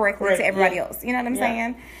correctly to everybody else. You know what I'm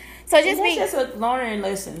saying? So just a learning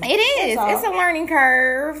lesson. It is. It's a learning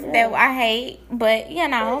curve that I hate, but you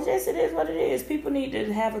know, it is what it is. People need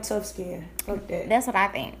to have a tough skin. Fuck that. That's what I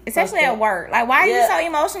think, especially at work. Like, why are you so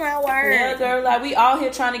emotional at work? Yeah, girl. Like, we all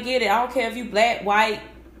here trying to get it. I don't care if you black, white,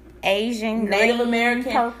 Asian, Native green,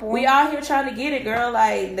 American, purple. We all here trying to get it, girl.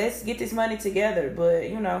 Like, let's get this money together. But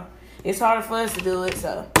you know, it's harder for us to do it.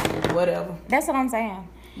 So whatever. That's what I'm saying.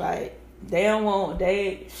 Like, they don't want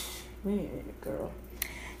girl.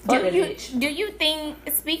 Do you think,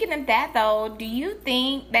 speaking of that though, do you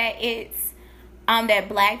think that it's that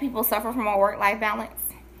black people suffer from a work-life balance?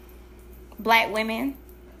 Black women,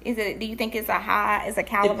 do you think it's a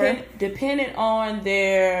caliber? Depending on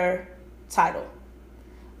their title.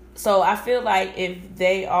 So I feel like if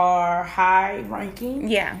they are high ranking,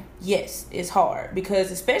 yes, it's hard, because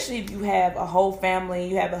especially if you have a whole family,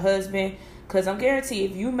 you have a husband, because I'm guaranteed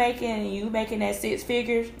if you making that 6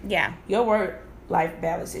 figures, your work-life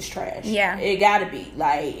balance is trash. Yeah, it gotta be.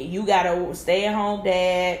 Like, you gotta stay at home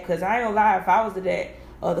dad, because I ain't gonna lie, if I was the dad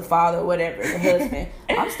or the father or whatever, the husband,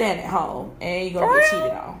 I'm staying at home, and you gonna get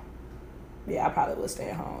cheated on. Yeah, I probably would stay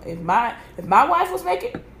at home. If my wife was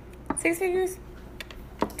making 6 figures,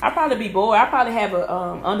 I'd probably be bored. I'd probably have a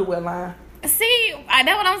underwear line. See, that's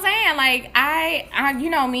what I'm saying. Like, I you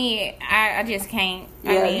know me, I just can't.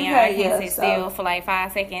 Yeah, I can't sit still for like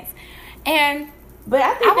 5 seconds. But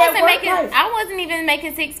I think I wasn't even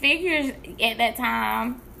making 6 figures at that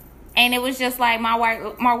time, and it was just like my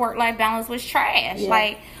work life balance was trash. Yeah.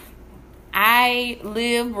 Like, I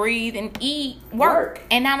live, breathe, and eat work.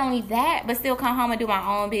 And not only that, but still come home and do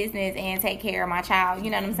my own business and take care of my child.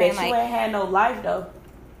 You know what I'm saying? But you ain't had no life though.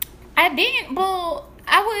 I didn't, but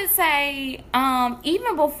I would say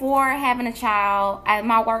even before having a child,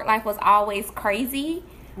 my work life was always crazy.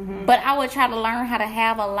 But I would try to learn how to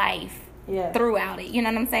have a life throughout it. You know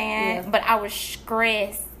what I'm saying? Yeah. But I was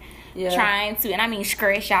stressed trying to, and I mean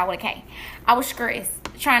stress, y'all with a K. I was stressed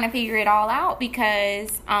trying to figure it all out because,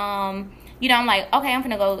 you know, I'm like, okay, I'm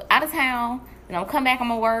finna go out of town, and I'm come back, I'm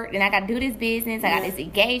gonna work, and I gotta do this business, I got this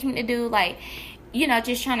engagement to do, like, you know,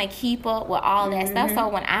 just trying to keep up with all that stuff. So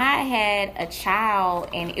when I had a child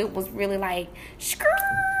and it was really like,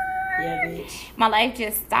 bitch, my life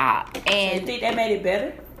just stopped. And so you think that made it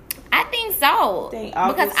better? I think so.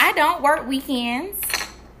 Because I don't work weekends.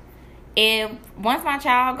 Once my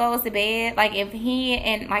child goes to bed, like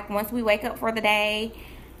once we wake up for the day,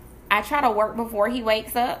 I try to work before he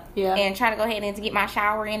wakes up. Yeah. And try to go ahead and to get my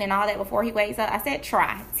shower in and all that before he wakes up. I said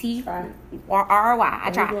try. T-R-Y.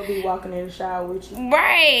 I try. He's going to be walking in the shower with you.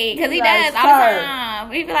 Right. Because he does all the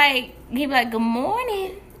time. He'd be like, good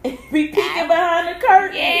morning. Be peeking behind the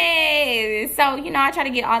curtain. Yeah. So, you know, I try to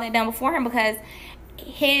get all that done before him because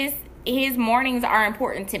his mornings are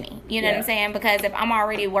important to me. You know what I'm saying? Because if I'm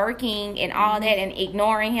already working and all that and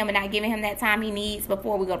ignoring him and not giving him that time he needs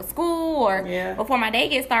before we go to school or before my day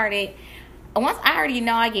gets started, once I already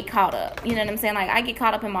know, I get caught up. You know what I'm saying? Like, I get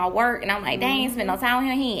caught up in my work and I'm like, dang, spend no time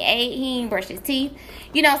with him. He ain't ate. He ain't brushed his teeth.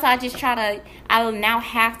 You know, so I just I now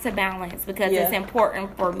have to balance because it's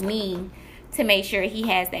important for me to make sure he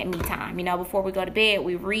has that me time. You know, before we go to bed,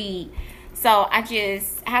 we read. So I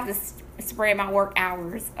just have to spread my work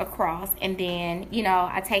hours across, and then, you know,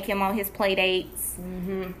 I take him on his play dates.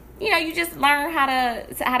 You know, you just learn how to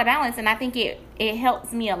balance, and I think it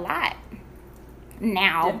helps me a lot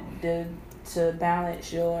now. The to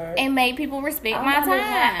balance your and make people respect my time.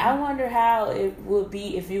 I wonder how it would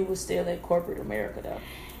be if you were still in corporate America, though.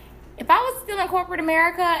 If I was still in corporate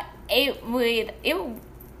America,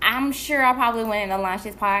 I'm sure I probably wouldn't have launched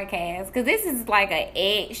this podcast because this is like an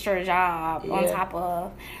extra job on top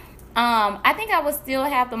of. I think I would still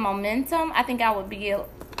have the momentum. I think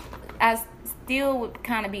I still would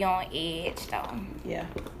kind of be on edge though. Yeah,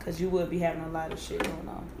 because you would be having a lot of shit going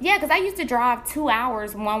on. Yeah, because I used to drive 2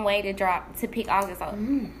 hours one way to pick August up.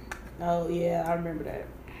 Oh yeah, I remember that,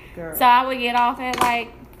 girl. So I would get off at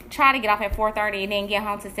try to get off at 4:30 and then get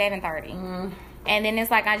home to 7:30. And then it's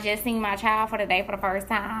like I just seen my child for the day for the first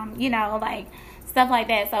time, stuff like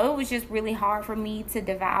that. So it was just really hard for me to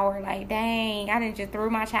devour. Like, dang, I didn't just threw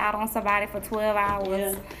my child on somebody for 12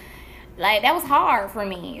 hours. Yeah. Like, that was hard for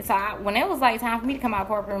me. So when it was like time for me to come out of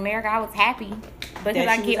corporate America, I was happy because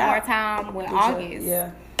I get more time with August.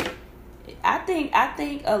 Yeah. I think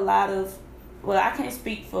a lot of, well, I can't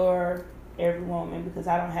speak for every woman because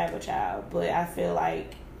I don't have a child, but I feel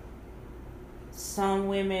like some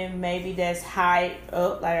women maybe that's high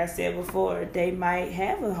up, like I said before, they might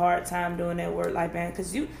have a hard time doing that work-life balance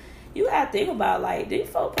because you gotta think about, like, these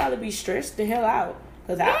folks probably be stressed the hell out.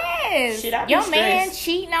 Yes, I be your stressed. Man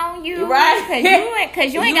cheating on you, right?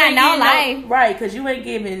 Because you ain't got no life, right? Because you ain't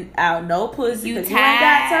giving out no pussy. You tired? You ain't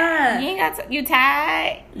got time. You ain't got. You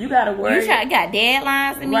tired? You gotta worry. You got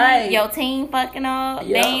deadlines to meet. Right. Your team fucking up.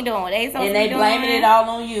 Yep. They ain't doing what they supposed to be doing. And they blaming it all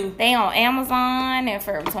on you. They on Amazon and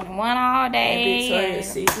Forever 21 all day. And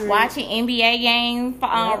watching NBA games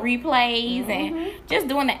replays and just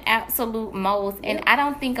doing the absolute most. And I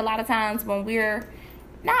don't think a lot of times when we're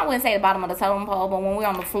I wouldn't say the bottom of the totem pole, but when we're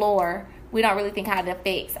on the floor, we don't really think how it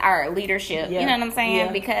affects our leadership. Yeah. You know what I'm saying?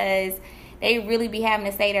 Yeah. Because they really be having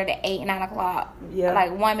to stay there to 8, 9 o'clock. Yeah.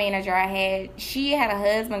 Like one manager I had, she had a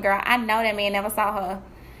husband, girl. I know that man never saw her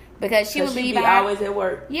because she would leave. She always at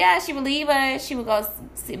work. Yeah, she would leave us. She would go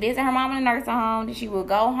visit her mom in the nursing home. Then she would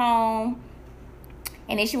go home,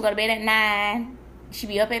 and then she would go to bed at 9. She'd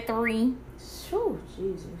be up at 3. Oh,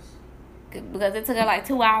 Jesus. Because it took her like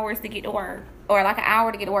 2 hours to get to work. Or like an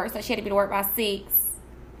hour to get to work, so she had to be to work by 6.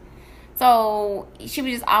 So she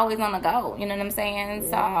was just always on the go, you know what I'm saying? Yeah.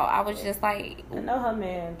 So I was just like, I know her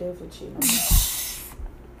man definitely cheating on her.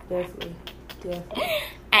 Definitely.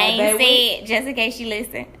 I ain't said just in case she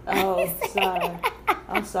listen. Oh, sorry.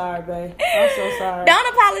 I'm sorry, babe. I'm so sorry.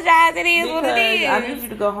 Don't apologize. It is what it is. I need you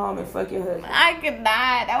to go home and fuck your husband. I could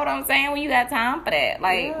not. That's what I'm saying. When you got time for that,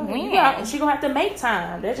 like when she gonna have to make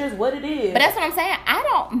time. That's just what it is. But that's what I'm saying. I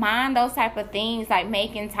don't mind those type of things, like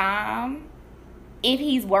making time, if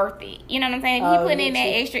he's worth it. You know what I'm saying? If he putting in that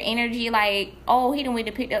extra energy, like, oh, he done went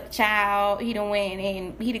to pick up the child. He done went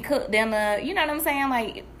and he done cooked dinner. You know what I'm saying?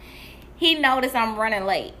 Like, he noticed I'm running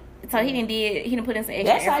late, so he done put in some extra.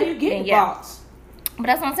 That's how you get the boss. But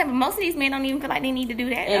that's what I'm saying. But most of these men don't even feel like they need to do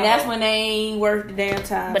that. And that's when they ain't worth the damn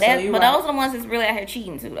time. But those are the ones that's really out here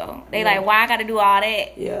cheating too, though. They like, why I got to do all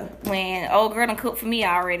that? Yeah. When old girl done cooked for me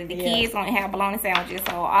already. The kids only have bologna sandwiches,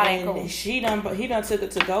 so all that cool. He done took a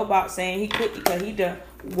to-go box saying he cooked it because he done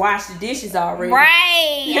washed the dishes already.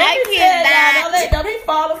 Right. Don't be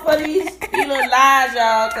falling for these little lies,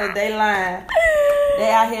 y'all, because they lying. They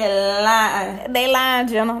out here lying. They lying,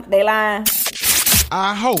 Jenna. They lying.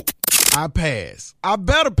 I hope I pass. I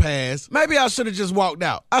better pass. Maybe I should have just walked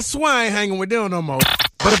out. I swear I ain't hanging with them no more.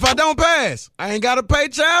 But if I don't pass, I ain't got to pay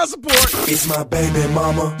child support. It's my baby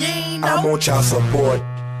mama. I'm on child support.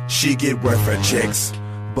 She get welfare checks,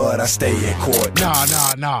 but I stay in court.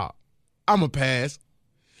 Nah. I'ma pass.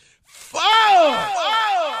 Fuck!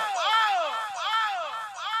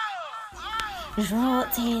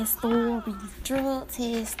 Drug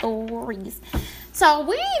test stories. So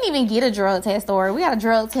we didn't even get a drug test story. We got a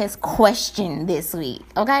drug test question this week,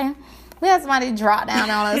 okay? We had somebody drop down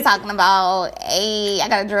on us talking about, hey, I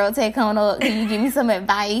got a drug test coming up. Can you give me some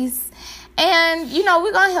advice? And,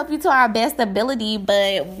 we're going to help you to our best ability,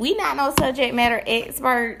 but we not no subject matter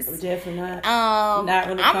experts. Definitely not. Not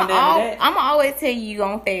when it comes down to that. I'm going to always tell you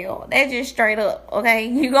going to fail. That's just straight up, okay?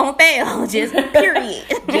 You going to fail, just period.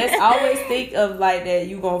 Just always think of like that,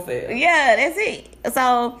 you going to fail. Yeah, that's it.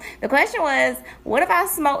 So the question was, what if I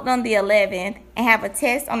smoked on the 11th and have a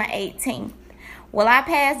test on the 18th? Will I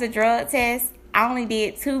pass the drug test? I only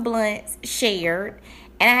did 2 blunts shared.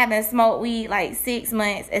 And I haven't smoked weed like 6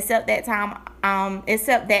 months, except that time. I'm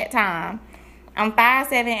 5'7"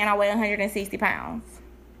 and I weigh 160 pounds.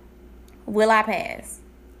 Will I pass?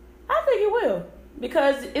 I think it will,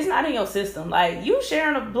 because it's not in your system. Like, you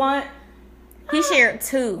sharing a blunt. He shared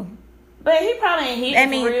 2, but he probably ain't hit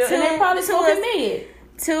for real. 2, and they probably smoking mid.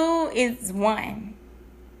 2 is 1.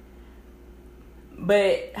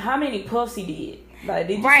 But how many puffs he did? Like,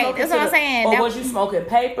 did you Right, smoke that's what I'm saying. Or That- was you smoking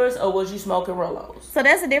papers, or was you smoking Rolos? So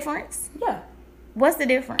that's the difference. Yeah. What's the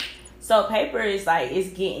difference? So paper is like, it's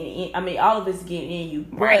getting in. I mean, all of it's getting in you.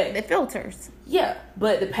 But, Right, the filters. yeah,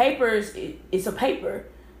 but the papers, it's a paper.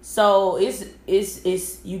 So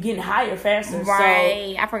it's you getting higher faster.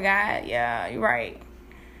 Right, I forgot. Yeah, you're right.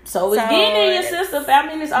 So it's So getting in your it's- system. I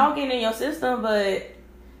mean, it's all getting in your system. But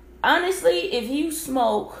honestly, if you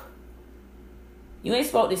smoke, you ain't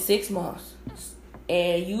smoked in 6 months,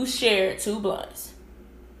 and you shared 2 blunts,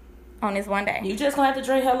 On this one day. you just gonna have to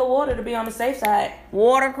drink hella water to be on the safe side.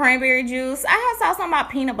 Water, cranberry juice. I saw something about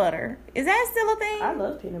peanut butter. Is that still a thing? I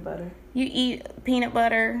love peanut butter. You eat peanut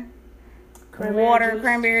butter, Cranberry water, juice.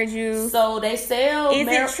 cranberry juice. So they sell. Is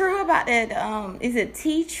it true about that? Is it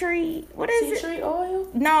tea tree? What is tea it? tree oil?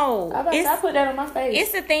 No, I put that on my face.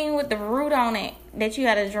 it's the thing with the root on it that you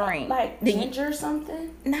gotta drink. like The- ginger or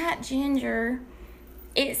something. Not ginger.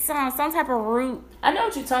 It's some type of root. I know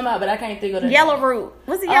what you're talking about, but I can't think of the Yellow name. root.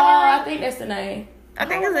 What's the Oh, yellow I root? think that's the name. I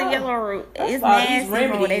think don't it's a know. yellow root. That's It's all these nasty from what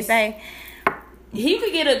they remedies. say. He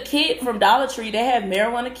could get a kit from Dollar Tree. They have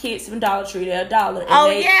marijuana kits from Dollar Tree. They're $1. And Oh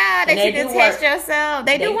they, yeah, and that you do can test work. yourself.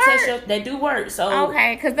 They do They work. test they do work. So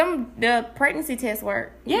Okay, because the pregnancy tests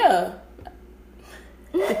work. yeah.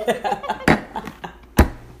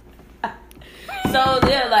 So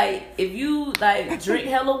yeah, like if you like drink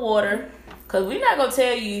hella water, cause we're not gonna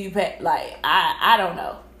tell you like I don't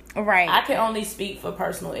know. Right. I can only speak for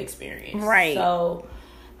personal experience. Right. So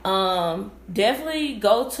definitely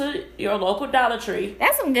go to your local Dollar Tree.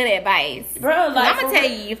 That's some good advice. Bro, like I'm gonna tell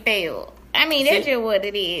you failed. I mean, that's just what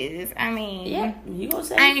it is. I mean, Yeah, you gonna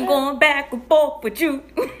say I ain't going back and forth with you.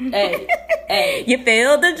 Hey. You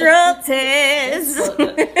failed the drug test. Man,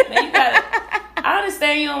 you gotta, I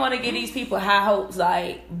understand you don't want to give these people high hopes,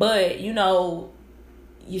 like, but you know,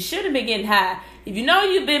 you should have been getting high. If you know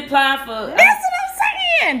you've been applying for, That's what I'm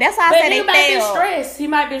saying. That's why I but said he they might be failed. stressed. He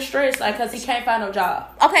might be stressed, like, cause he can't find no job.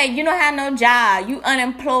 Okay, you don't have no job. You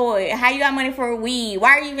unemployed. How you got money for weed? Why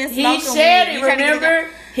are you even smoking He shared weed? it. You trying to get a Remember,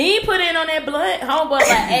 he put in on that blunt. Homeboy, like,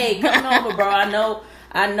 hey, come over, bro.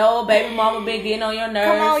 I know, baby mama been getting on your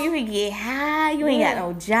nerves. Come on, you can get high. You ain't got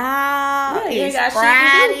no job. Yeah, you ain't It's got shit to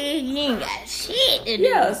do. Friday. You ain't got shit to do.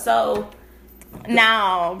 Yeah, so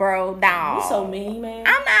No, bro, no. you so mean, man.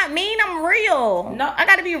 I'm not mean. I'm real. No. I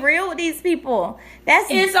gotta be real with these people.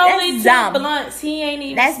 It's only 2 dumb. blunts. He ain't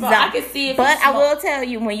even That's smoke. dumb. I can see if but he I smoke. will tell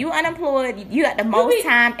you, when you unemployed, you got the most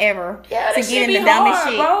time ever Yeah, to that get shit in be the dumbest hard,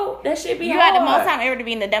 shit. bro. That shit be You hard. got the most time ever to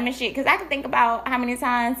be in the dumbest shit. Because I can think about how many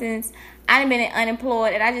times since I've been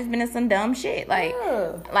unemployed and I just been in some dumb shit. Like,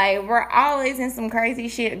 Yeah. like we're always in some crazy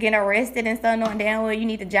shit, getting arrested and stuff, knowing damn well you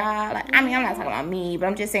need a job. Like, I mean, I'm not talking about me, but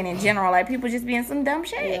I'm just saying in general, like people just be in some dumb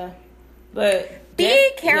shit. Yeah, but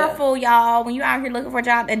Be careful, y'all, when you out here looking for a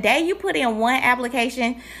job. The day you put in one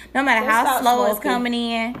application, no matter Just how stop slow it's smoking. coming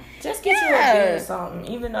in, Just get you a Yeah. beer or something.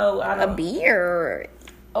 Even though I a don't. beer.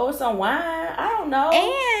 Or some wine. I don't know.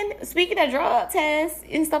 And speaking of drug tests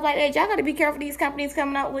and stuff like that, y'all got to be careful. These companies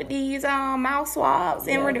coming up with these mouth swabs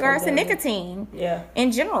in Yeah, regards to definitely. nicotine Yeah.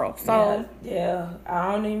 in general. So Yeah.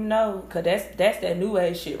 I don't even know. Cause that's that new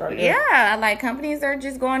age shit right there. yeah, like companies are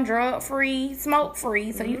just going drug free, smoke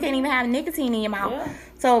free, so you can't even have nicotine in your mouth. Yeah.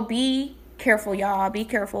 So be careful, y'all. Be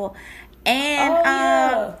careful. And Oh,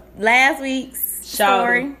 yeah. last week's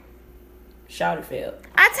story, Shouty failed.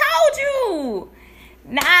 I told you.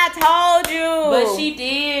 Nah, I told you. But she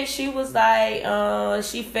did. She was like,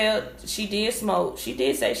 she felt she did smoke. She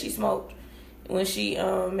did say she smoked when she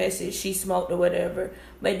messaged. She smoked or whatever.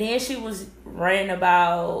 But then she was ranting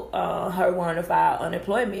about her wanting to file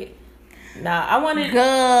unemployment. Now I wanted.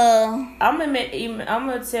 Girl. I'm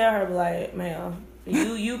gonna tell her like, ma'am,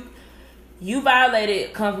 you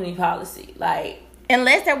violated company policy. Like,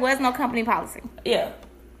 Unless there was no company policy. yeah.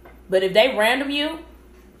 But if they random you,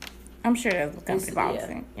 I'm sure there's a company It's-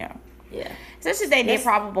 policy. Yeah. yeah. Especially if they did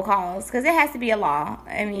probable cause, because it has to be a law.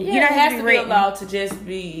 I mean, Yeah, you don't it have has to to be be a written. law to just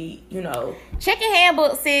be, Check your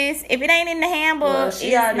handbook, sis. If it ain't in the handbook, Well, she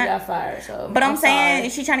it's already not- got fired, so. But I'm saying, sorry.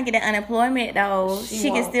 if she's trying to get an unemployment though, She she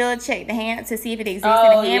can won't. still check the hand to see if it exists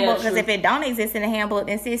Oh, in the yeah, handbook. Because true. if it don't exist in the handbook,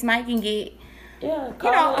 then sis might can get, Yeah,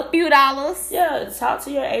 a few dollars. Yeah, talk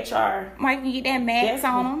to your HR. Might can get that max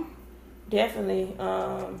on them. Definitely.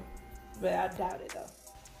 But I doubt it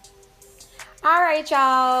though. All right,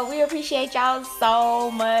 y'all. We appreciate y'all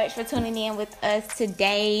so much for tuning in with us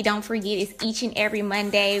today. Don't forget, it's each and every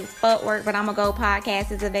Monday. Footwork, but I'ma Go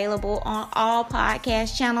podcast is available on all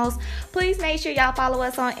podcast channels. Please make sure y'all follow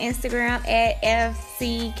us on Instagram at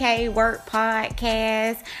FCK Work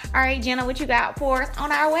Podcast. All right, Jenna, what you got for us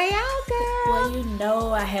on our way out, girl? Well, you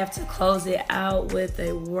know I have to close it out with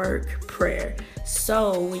a work prayer.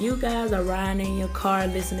 So when you guys are riding in your car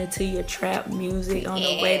listening to your trap music on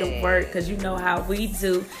the way to work, because you know how we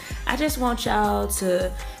do, I just want y'all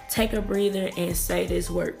to take a breather and say this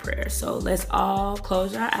work prayer. So let's all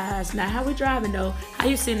close our eyes. Not how we driving though, how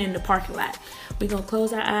you sitting in the parking lot. We're going to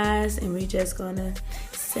close our eyes and we just going to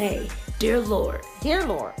say, Dear Lord,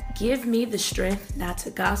 give me the strength not to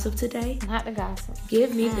gossip today. Not the gossip.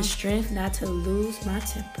 Give me the strength not to lose my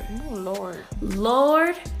temper. Oh,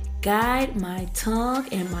 Lord, guide my tongue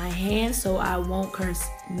and my hands so I won't curse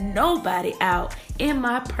nobody out in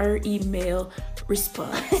my per email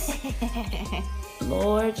response.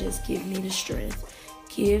 Lord, just give me the strength.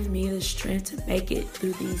 Give me the strength to make it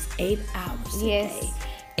through these 8 hours today.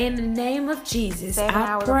 In the name of Jesus,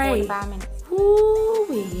 I pray. Ooh,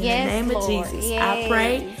 in the name of Jesus, I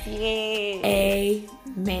pray.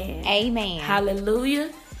 Amen. Amen.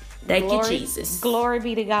 Hallelujah. Thank you, Jesus. Glory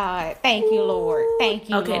be to God. Thank you, Lord. Thank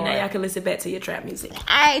you, Okay, Lord. now y'all can listen back to your trap music. All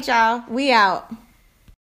right, y'all. We out.